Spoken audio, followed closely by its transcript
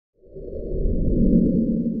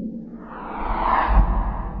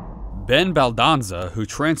Ben Baldanza, who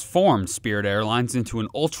transformed Spirit Airlines into an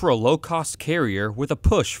ultra-low-cost carrier with a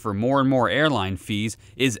push for more and more airline fees,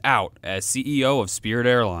 is out as CEO of Spirit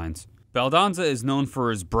Airlines. Baldanza is known for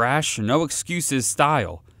his brash, no-excuses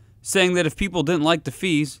style, saying that if people didn't like the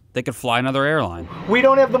fees, they could fly another airline. We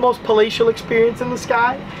don't have the most palatial experience in the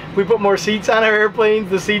sky. We put more seats on our airplanes,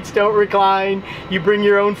 the seats don't recline, you bring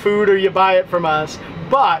your own food or you buy it from us,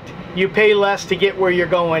 but you pay less to get where you're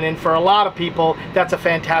going, and for a lot of people, that's a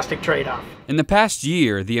fantastic trade-off. In the past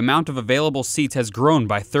year, the amount of available seats has grown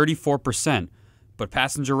by 34%, but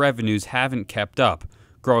passenger revenues haven't kept up,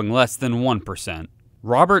 growing less than 1%.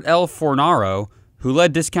 Robert L. Fornaro, who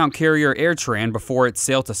led discount carrier AirTran before its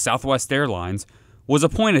sale to Southwest Airlines, was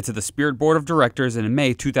appointed to the Spirit Board of Directors in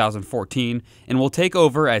May 2014 and will take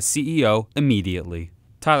over as CEO immediately.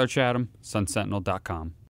 Tyler Chatham,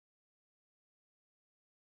 SunSentinel.com.